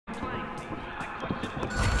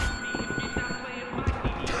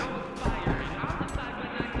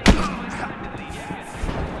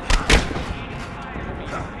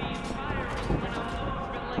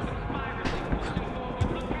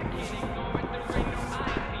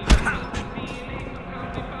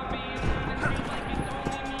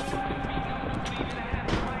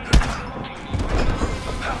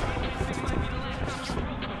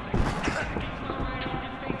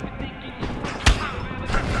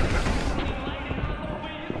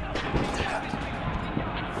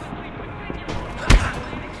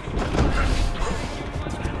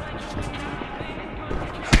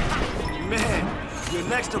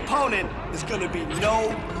opponent is gonna be no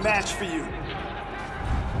match for you.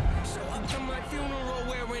 Show up to my funeral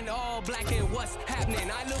wearing all black and what's happening?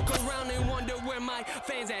 I look around and wonder where my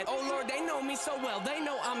fans at. Oh Lord, they know me so well. They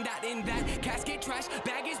know I'm not in that casket. Trash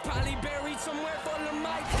bag is probably buried somewhere full of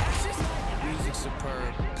my ashes. Music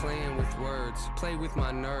superb, playing with words, play with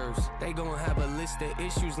my nerves. They gon' have a list of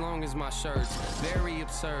issues long as my shirts. Very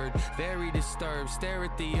absurd, very disturbed. Stare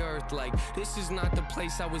at the earth like this is not the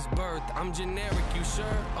place I was birthed. I'm generic, you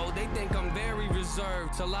sure? Oh, they think I'm very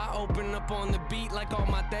reserved till I open up on the beat like all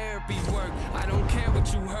my therapies work. I don't care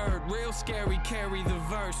what you heard, real scary. Carry the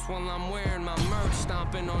verse while I'm wearing my merch,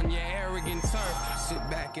 stomping on your arrogant turf. Sit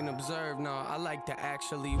back and observe. Nah, I like to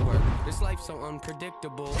actually work. This life's so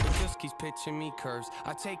unpredictable, it just keeps pitching me curves.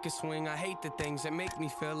 I take a swing, I hate the things that make me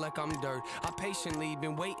feel like I'm dirt. I patiently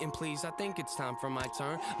been waiting, please, I think it's time for my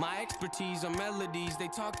turn. My expertise are melodies, they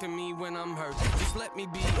talk to me when I'm hurt. Just let me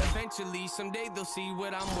be, eventually, someday they'll see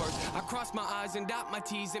what I'm worth. I cross my I's and dot my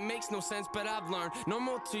T's, it makes no sense, but I've learned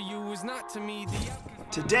normal to you is not to me.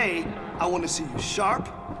 Today, I want to see you sharp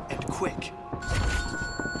and quick.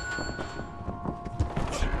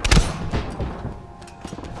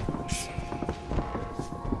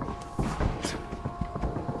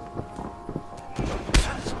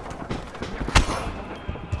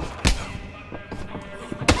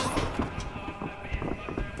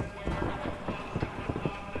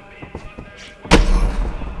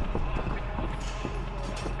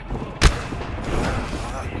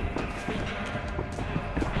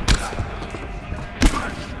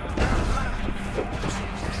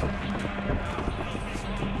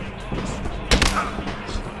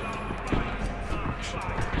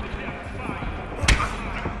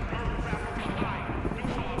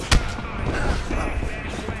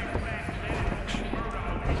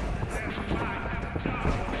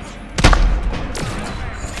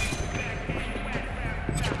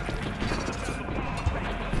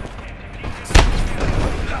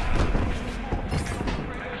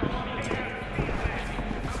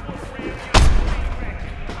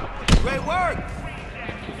 Great work!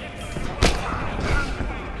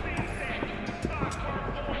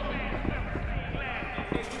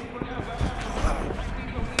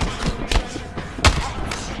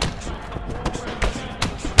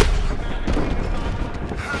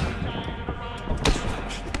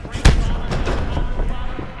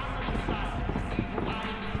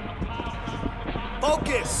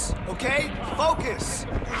 Focus, okay? Focus!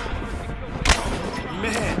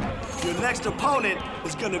 Man, your next opponent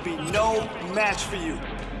is gonna be no match for you.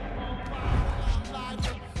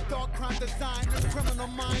 Dark crime designer, criminal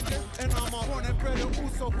minded, and I'm a born and bred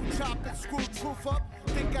Uso who chop and screw truth up.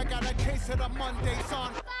 Think I got a case of the Mondays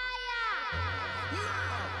on fire.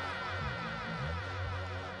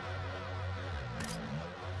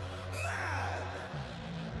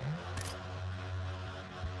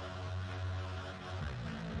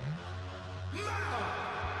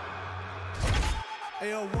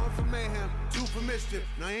 Ayo, 1 for mayhem, 2 for mischief.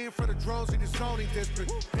 Now I ain't for the drones in the zoning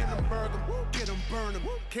district. Hit them, burn them, get them, burn them.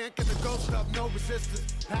 Can't get the ghost up, no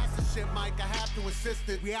resistance. Pass the shit, Mike, I have to insist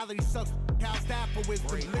it. Reality sucks, how's that for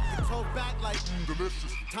wisdom? Lick the toe back like,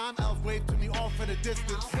 delicious. Time elves wave to me off in the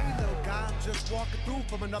distance. Hey, little guy, I'm just walking through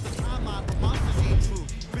from another timeline, but monsters eat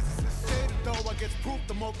truth. Physicists say that though I gets proof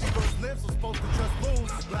the multiverse lives, I'm supposed to just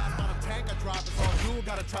lose. Last on a tank I drive is all you.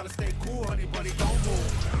 Gotta try to stay cool, honey, buddy, don't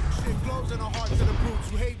move. Shit flows in the hearts of the brutes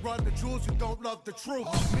who hate run the jewels, who don't love the truth.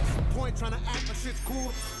 Miss the point trying to act like shit's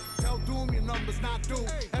cool. Tell Doom your numbers not due.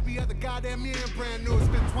 Every other goddamn year brand new. It's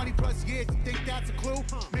been 20 plus years, you think that's a clue?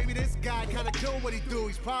 Maybe this guy kinda killed what he do.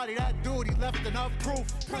 He's probably that dude, he left enough proof.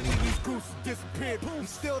 Plenty of these gooses disappeared. He's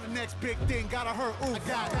still the next big thing, gotta hurt, ooh. I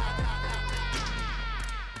got it.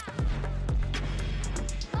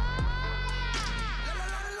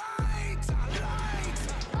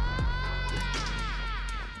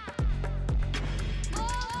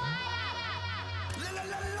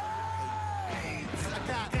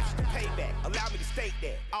 Allow me to state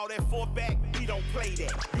that. All that four back, we don't play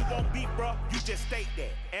that. You won't beat, bruh, you just state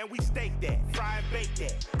that. And we stake that, fry and bake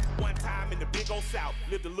that. One time in the big old South,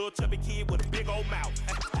 lived a little chubby kid with a big old mouth.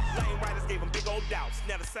 Lane riders gave him big old doubts.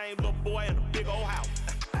 Now the same little boy in a big old house.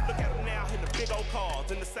 Look at him now in the big old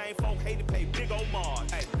cars. And the same folk hate to pay big old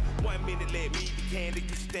Mars. Hey, 1 minute let me be candid.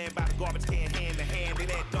 You stand by the garbage can hand to hand. And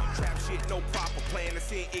that dumb trap shit, no proper plan. And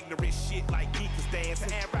seeing ignorant shit like geekers dance.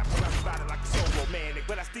 And rappers rap about it like it's so romantic.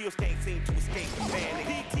 But I still can't seem to escape the panic.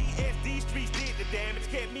 PTSD streets did the damage.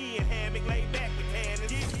 Kept me in hammock, laid back with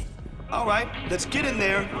cannons. All right, let's get in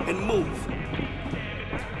there and move.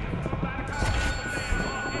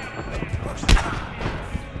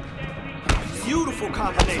 Beautiful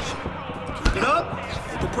combination. Keep it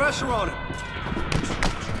up. Put pressure on him.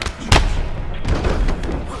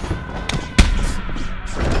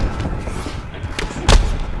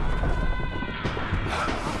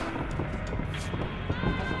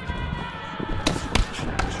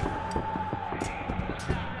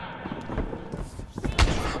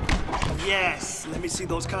 Yes, let me see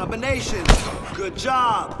those combinations. Good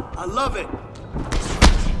job. I love it.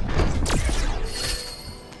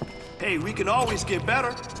 Hey, we can always get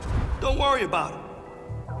better. Don't worry about it.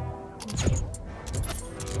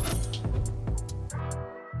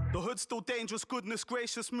 The hood's still dangerous, goodness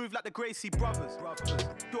gracious, move like the Gracie brothers.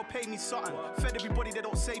 You'll pay me something, fed everybody, they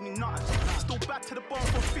don't say me nothing. Still back to the bone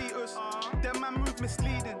for fetus, them man move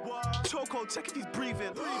misleading. Choco, check if he's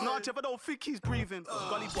breathing. Nah, Jeff, I don't think he's breathing.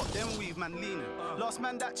 Gully bot, them weave, man leaning. Last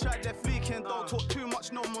man that tried left leaking. Don't talk too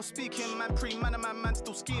much, no more speaking. Man pre-man and man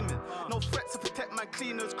still scheming. No threats to protect man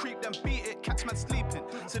cleaners, creep them beat it, catch man sleeping.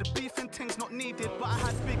 So the beefing thing's not needed, but I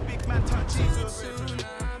had big man turn Jesus.